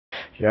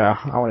Yeah,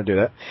 I want to do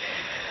that.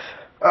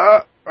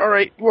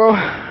 Alright, well,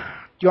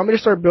 do you want me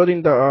to start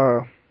building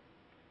the,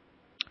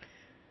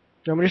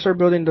 do you want me to start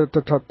building the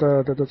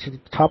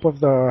top of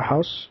the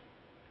house?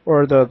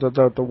 Or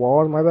the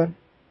wall, my bad?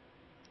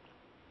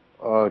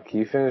 Can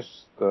you finish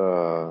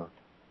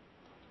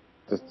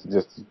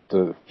just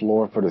the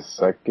floor for the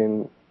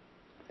second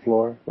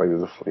floor? Like,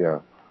 yeah,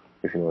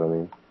 if you know what I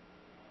mean.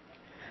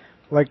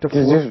 Like the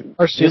floor?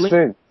 Or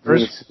ceiling?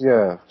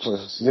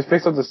 Just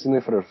fix up the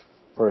ceiling for the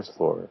first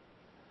floor.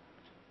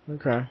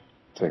 Okay.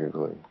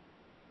 Technically.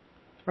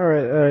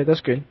 Alright,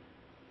 that's good.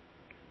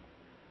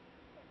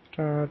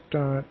 Da,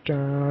 da, da,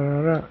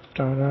 da,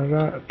 da,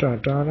 da, da,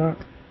 da, da.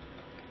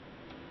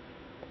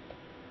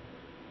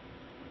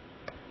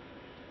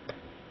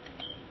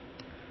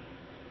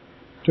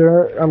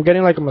 Dude, I'm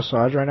getting like a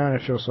massage right now and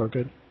it feels so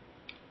good.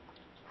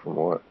 From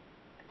what?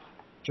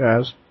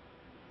 Jazz.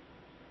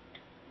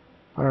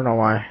 I don't know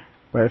why,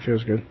 but it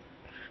feels good.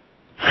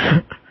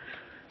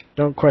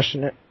 Don't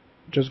question it.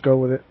 Just go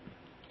with it.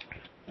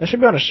 That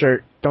should be on a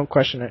shirt. Don't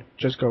question it.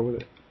 Just go with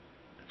it.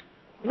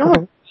 You know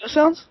how that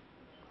sounds?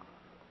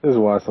 This is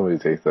why somebody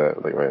takes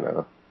that, like, right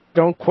now.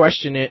 Don't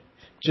question it.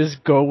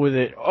 Just go with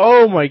it.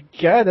 Oh my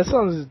god, that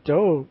sounds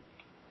dope.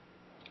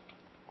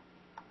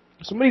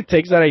 Somebody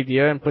takes that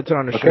idea and puts it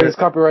on a shirt. Okay, it's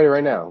copyrighted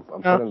right now.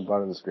 I'm putting it on the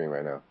bottom of the screen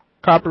right now.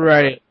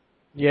 Copyright it.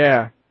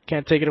 Yeah.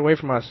 Can't take it away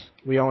from us.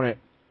 We own it.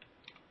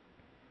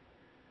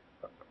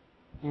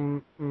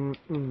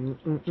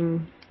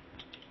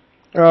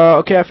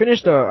 Okay, I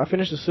finished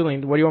the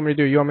ceiling. What do you want me to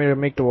do? You want me to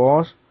make the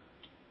walls?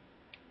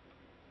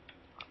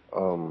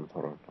 Hold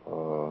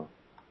on.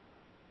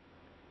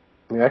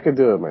 I mean, I could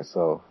do it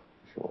myself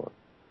if you want.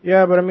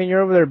 Yeah, but I mean,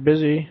 you're over there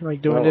busy,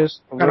 like doing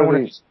this. I'm kind of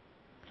want to.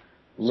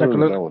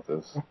 literally done with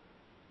this.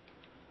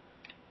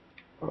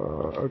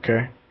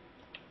 Okay.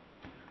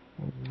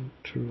 1,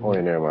 2. Oh,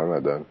 yeah, never mind. I'm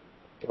not done.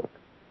 Look.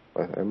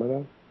 Am I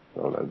done?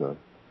 No, I'm not done.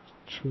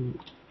 2,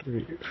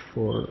 3,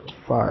 4,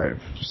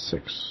 5,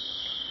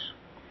 6.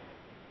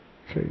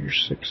 Okay, you're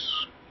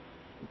 6.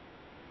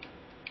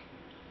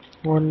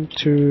 1,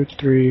 2,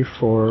 3,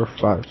 4,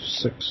 5,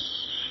 6.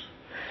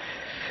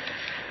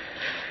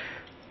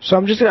 So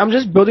I'm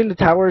just building the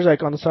towers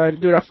like on the side.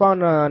 Dude, I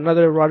found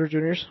another Roger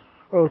Juniors.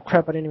 Oh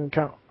crap! I didn't even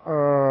count.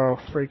 Oh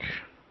freak!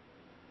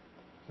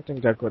 I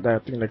think that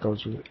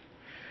goes with it.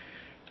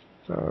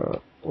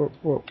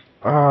 Whoa.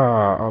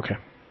 Ah, okay.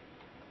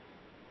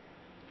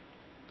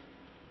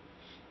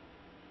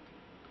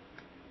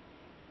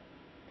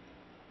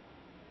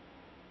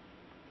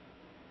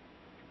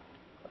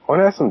 I want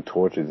to have some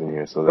torches in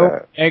here so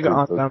that... Egg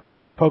on them.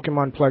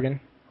 Pokemon plugin.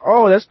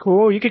 Oh, that's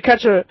cool. You could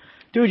catch a...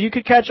 Dude, you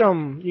could catch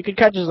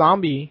a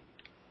zombie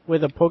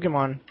with a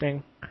Pokemon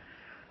thing.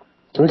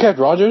 Can we catch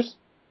Rogers?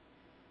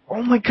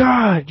 Oh my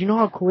god, you know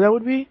how cool that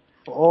would be?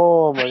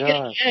 Oh my god. Get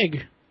an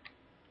egg.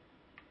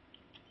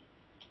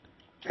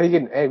 How do you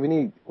get an egg? We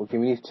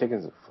need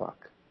chickens.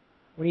 Fuck.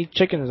 We need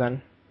chickens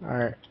then.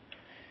 Alright.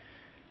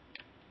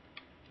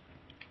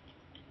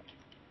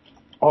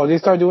 Oh, they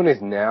start doing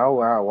this now?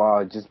 Wow,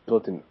 I just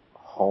built a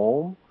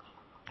home?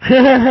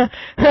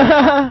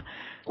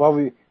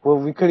 Well,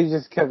 we could have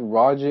just kept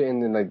Roger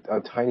in then like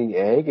a tiny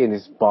egg and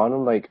just spawned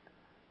him like,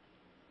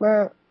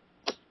 man.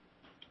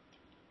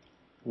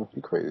 Must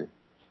be crazy.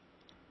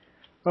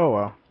 Oh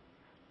well.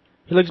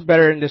 He looks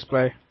better in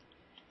display.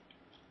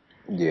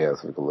 Yeah,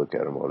 so we can look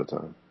at him all the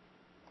time.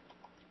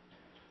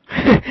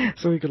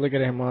 So we could look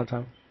at him all the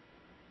time.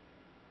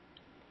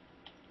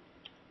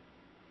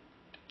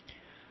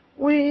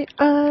 We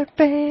are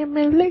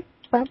family.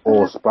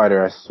 Oh,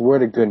 Spider, I swear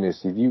to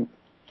goodness, if you...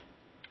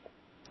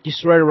 You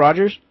swear to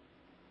Rogers?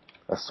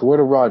 I swear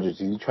to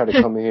Rogers, if you try to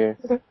come in here...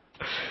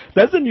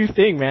 That's a new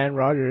thing, man,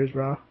 Rogers,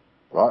 bro.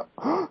 What?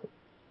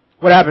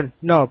 What happened?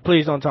 No,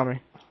 please don't tell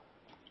me.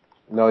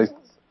 No, he's...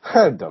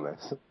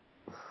 dumbass.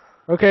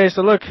 Okay,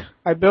 so look,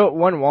 I built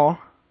one wall.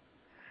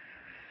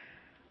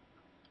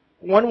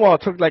 One wall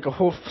took like a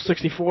whole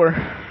 64.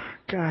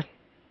 God.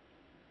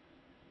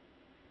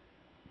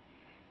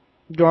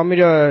 Do you want me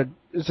to...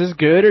 Is this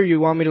good, or you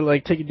want me to,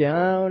 like, take it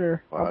down,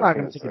 or... I'm not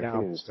gonna take it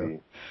down.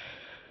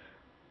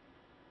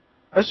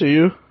 I see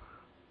you.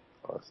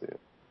 Oh, I see it.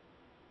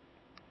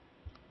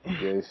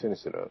 Yeah, you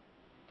finished it up.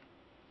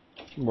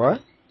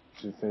 What?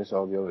 You should finish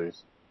all the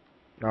others.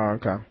 Oh,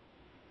 okay.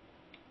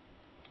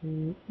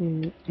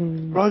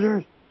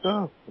 Rogers!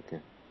 No! Okay.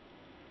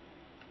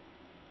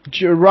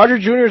 Roger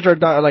Juniors are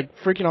like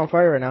freaking on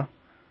fire right now.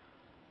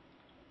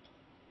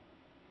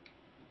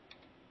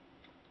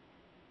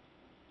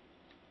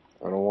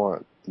 I don't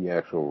want the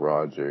actual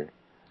Roger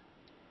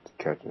to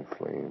catch in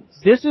flames.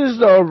 This is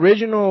the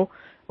original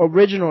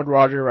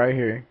Roger right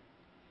here.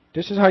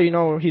 This is how you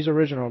know he's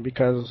original,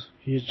 because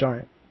he's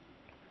giant.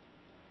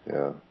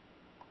 Yeah.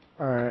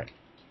 Alright.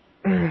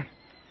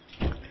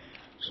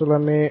 So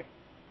let me...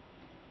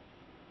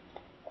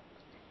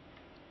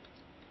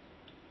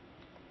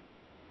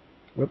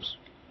 Whoops.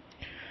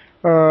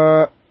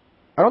 I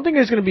don't think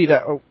it's gonna be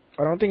that... Oh,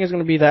 I don't think it's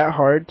gonna be that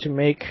hard to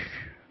make...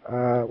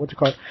 what's it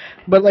called?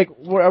 But, like,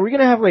 are we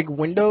gonna have, like,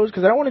 windows?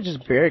 Because I don't want to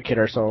just barricade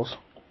ourselves.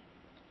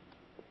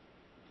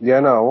 Yeah,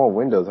 no, I want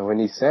windows. I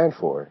need sand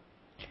for.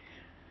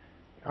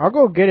 I'll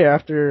go get it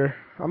after.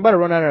 I'm about to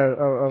run out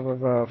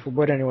of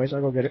wood anyways.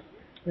 I'll go get it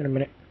in a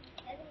minute.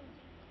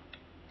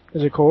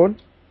 Is it cold?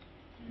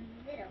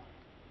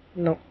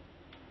 No.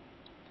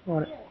 I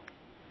want it.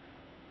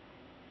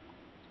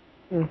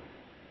 Mm.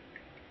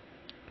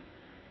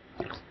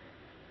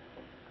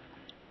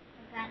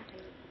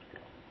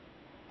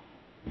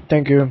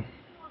 Thank you.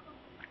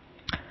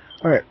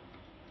 Alright.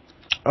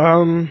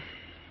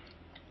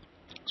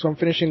 So I'm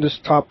finishing this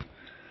top.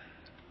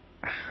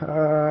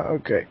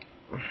 Okay.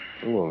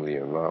 I'm gonna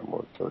leave a lot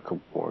more, a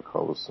couple more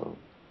colors soon.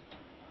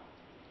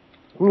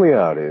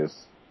 Yeah, it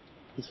is.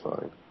 He's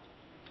fine.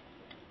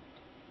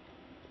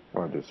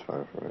 Roger's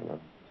fine for right now.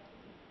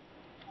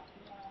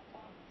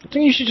 I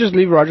think you should just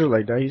leave Roger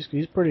like that.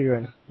 He's pretty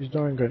good. He's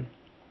doing good.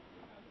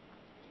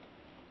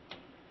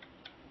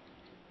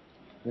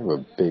 I have a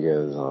big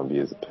ass zombie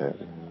as a pet.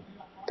 Man.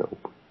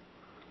 Dope.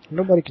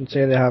 Nobody can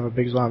say they have a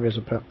big zombie as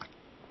a pet.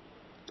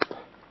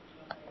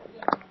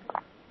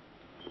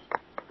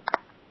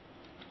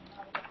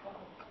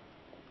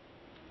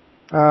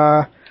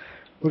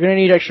 We're gonna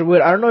need extra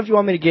wood. I don't know if you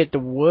want me to get the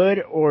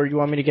wood or you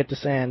want me to get the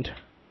sand.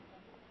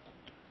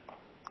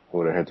 I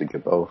would have to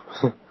get both.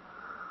 I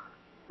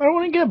don't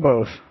want to get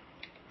both.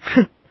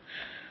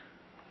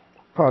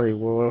 Probably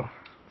will.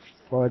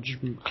 Fudge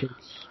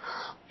cakes.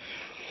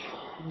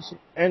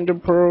 Ender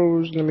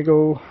pearls. Let me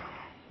go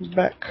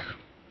back.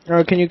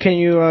 Can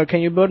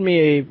you build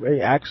me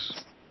a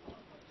axe?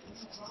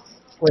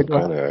 Wait,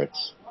 What kind of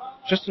axe?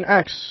 Just an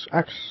axe.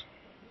 Axe.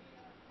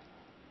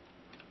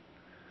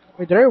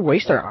 Wait, did I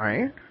waste our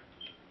iron?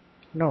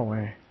 No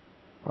way.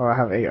 Oh, I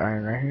have 8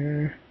 iron right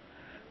here.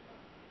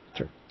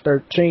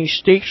 13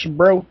 sticks,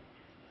 bro.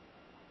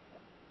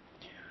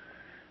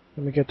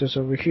 Let me get this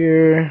over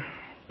here.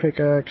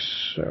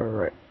 Pickaxe.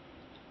 Alright.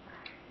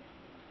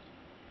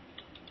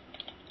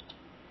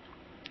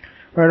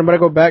 Alright, I'm gonna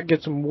go back,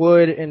 get some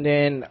wood, and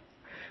then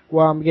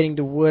while I'm getting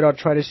the wood, I'll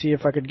try to see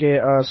if I could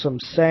get some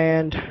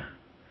sand.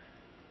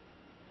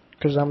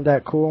 Because I'm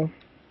that cool.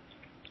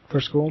 For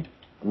school.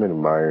 I'm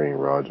admiring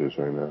Rogers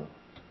right now.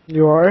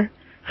 You are?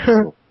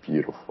 So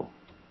beautiful.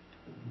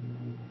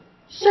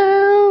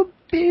 So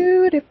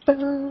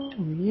beautiful,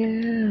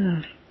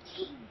 yeah.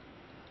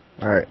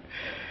 Alright.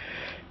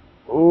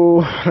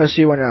 Oh, let's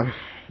see what now.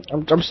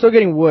 I'm still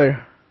getting wood.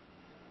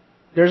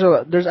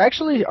 There's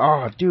actually,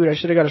 oh dude, I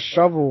should have got a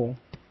shovel.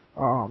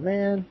 Oh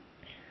man.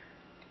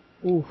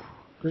 Ooh,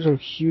 there's a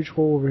huge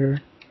hole over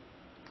here.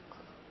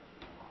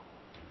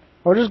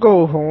 I'll just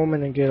go home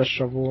and then get a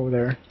shovel over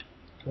there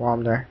while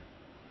I'm there.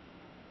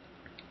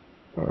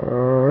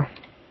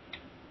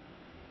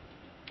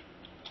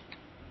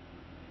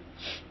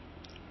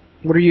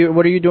 What are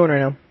you doing right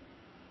now?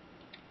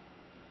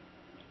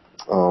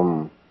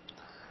 I'm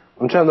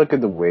trying to look at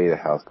the way the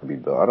house could be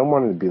built. I don't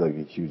want it to be like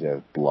a huge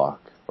ass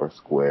block or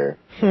square.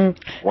 I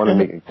want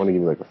to give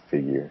it like a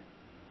figure,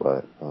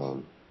 but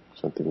trying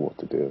to think of what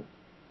to do.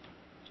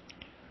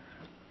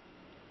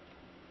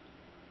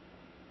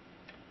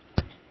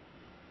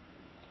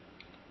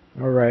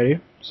 Alrighty,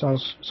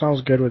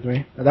 sounds good with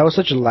me. That was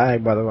such a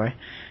lag, by the way.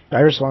 I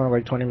responded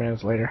like 20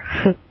 minutes later.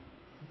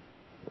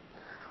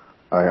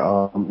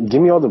 Alright,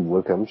 give me all the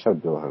wood. I'm trying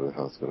to build how the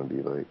house is gonna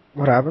be like.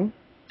 What happened?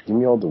 Give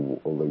me all the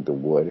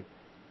wood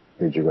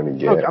that you're gonna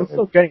get. Okay, I'm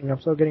still getting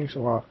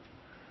some.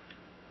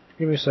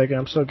 Give me a second.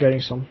 I'm still getting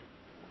some.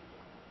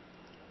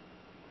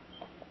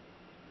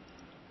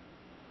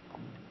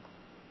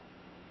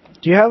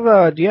 Do you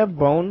have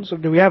bones? Or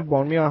do we have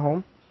bone meal at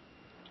home?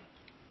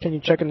 Can you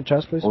check in the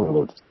chest, please?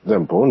 Oh,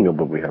 not bone meal,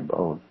 but we have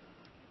bone.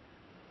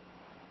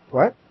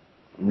 What?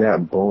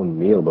 Not bone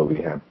meal, but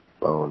we have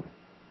bone.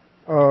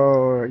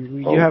 Oh,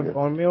 you have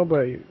bone meal,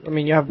 but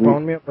you have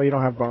bone meal, but you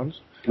don't have bones.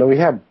 No, we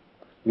have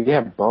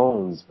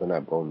bones, but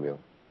not bone meal.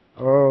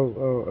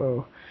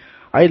 Oh.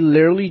 I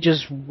literally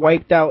just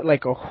wiped out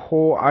like a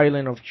whole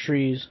island of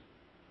trees.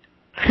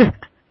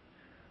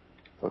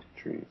 Fuck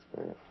trees,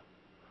 man.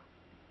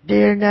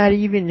 They're not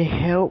even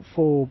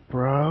helpful,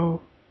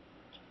 bro.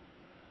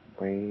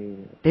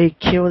 Wait. They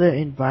kill the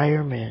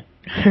environment.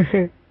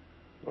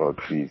 Oh,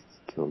 trees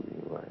kill the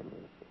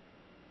environment.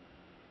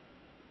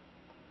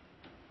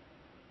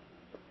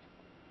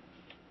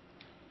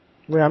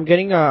 Wait, I'm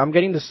getting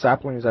the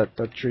saplings that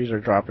the trees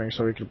are dropping,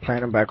 so we can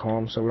plant them back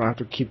home, so we don't have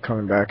to keep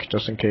coming back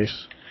just in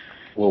case.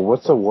 Well,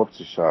 what's a warp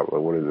shop?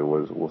 Like, what is it?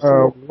 What's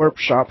the warp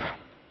shop?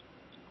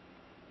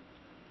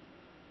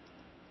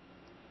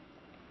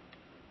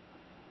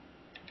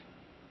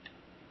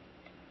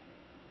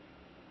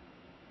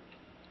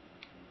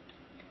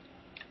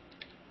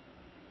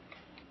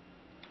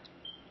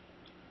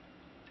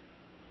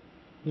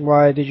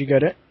 Why did you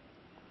get it?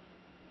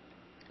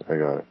 I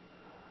got it.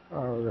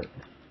 Alright.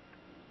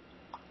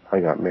 I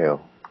got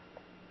mail.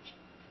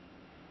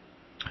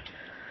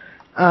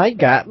 I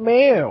got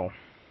mail.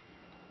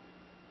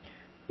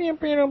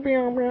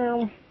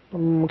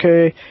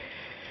 Okay.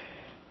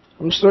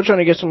 I'm still trying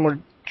to get some more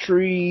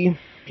tree,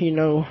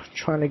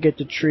 trying to get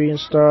the tree and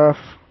stuff.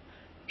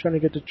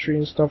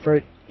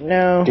 Right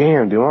No.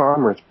 Damn, dude, my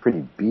armor is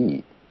pretty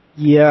beat.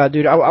 Yeah,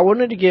 dude. I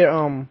wanted to get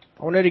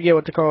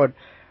what they call it.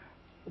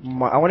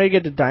 I wanted to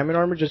get the diamond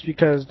armor just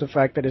because the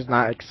fact that it's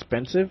not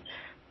expensive.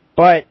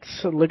 But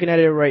looking at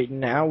it right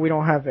now, we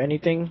don't have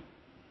anything.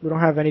 We don't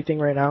have anything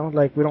right now.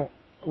 Like we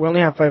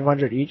only have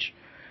 500 each.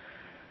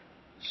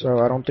 So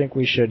I don't think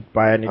we should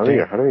buy anything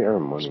How do you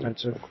earn money?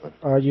 expensive.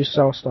 You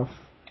sell stuff.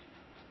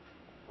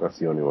 That's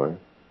the only way.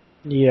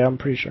 Yeah, I'm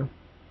pretty sure.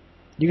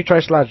 You could try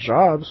slash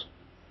jobs.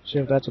 See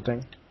if that's a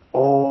thing.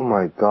 Oh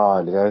my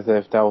god, as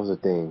if that was a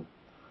thing.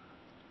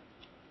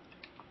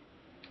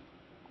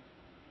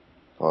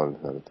 Oh,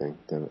 it's not a thing.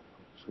 Damn it.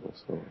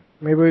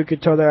 Maybe we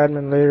could tell the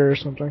admin later or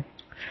something.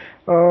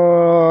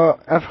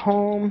 At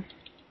home.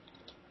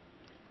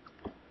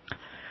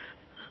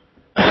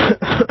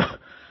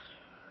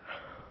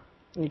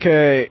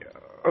 Okay,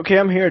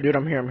 I'm here, dude.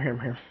 I'm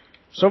here.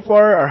 So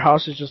far, our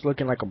house is just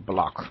looking like a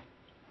block.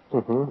 I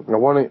want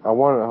to,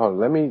 hold on,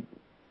 let me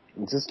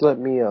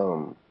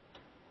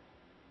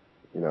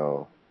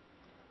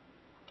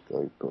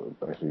like,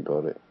 actually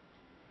build it.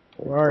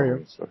 Where are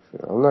you?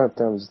 I'm not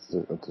down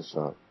at the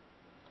shop.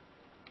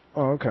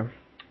 Oh, okay.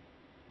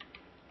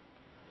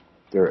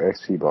 There are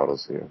XP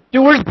bottles here.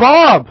 Dude, where's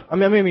Bob? I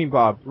mean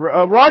Bob.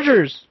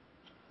 Rogers!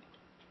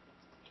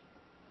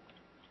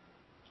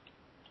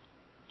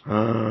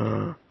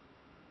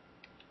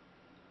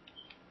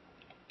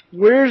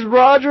 Where's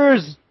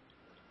Rogers?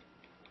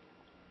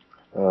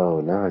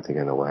 Oh, now I think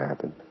I know what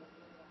happened.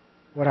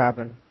 What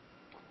happened?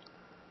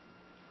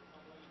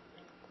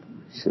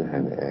 Should have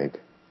had an egg.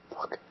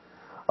 Fuck.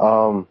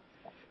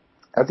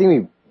 I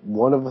think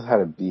one of us had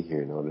to be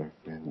here in order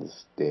for him to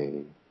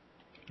stay.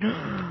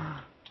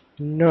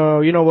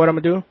 No, you know what I'm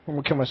gonna do? I'm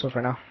gonna kill myself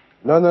right now.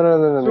 No.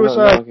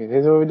 Suicide. Okay,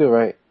 here's what we do,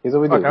 right? Here's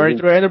what we do. Fuck, I already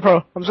threw it in the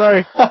pro. I'm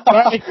sorry.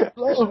 Bye.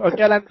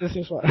 Okay, I landed this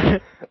in spot.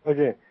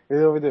 Okay,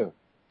 here's what we do.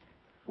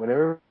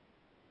 Whenever.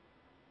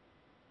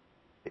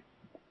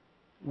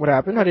 What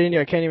happened? I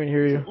can't even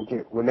hear you.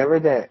 Okay, whenever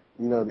that,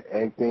 the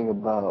egg thing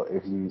about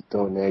if you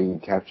throw an egg, you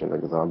capture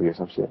like a zombie or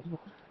some shit.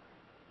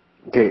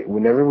 Okay,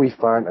 whenever we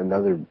find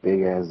another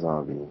big ass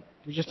zombie.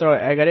 We just throw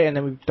an egg at it and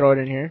then we throw it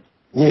in here?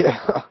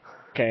 Yeah.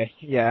 Okay,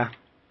 yeah.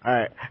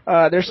 Alright.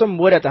 There's some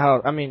wood at the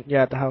house.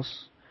 At the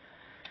house.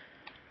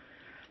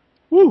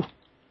 Woo!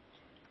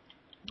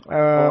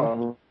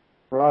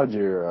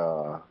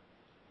 Roger,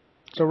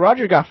 So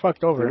Roger got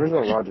fucked over. The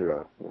original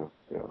Roger,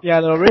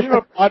 Yeah, the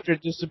original Roger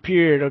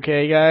disappeared,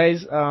 okay,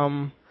 guys?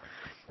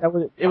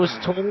 It was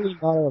totally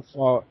not our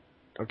fault,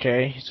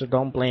 okay? So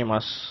don't blame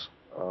us.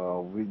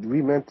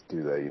 We meant to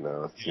do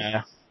that,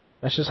 Yeah.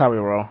 That's just how we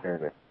roll.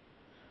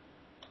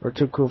 We're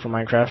too cool for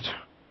Minecraft.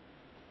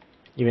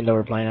 Even though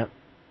we're playing it.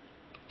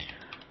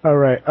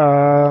 Alright,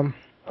 I'm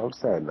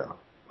sad now.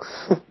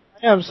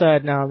 I am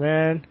sad now,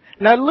 man.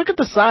 Now look at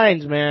the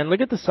signs, man.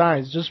 Look at the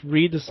signs. Just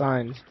read the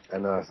signs. I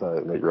know I saw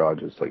it, like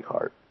Roger's like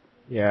heart.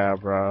 Yeah,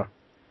 bro.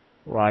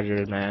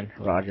 Rogers, man.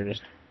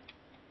 Rogers.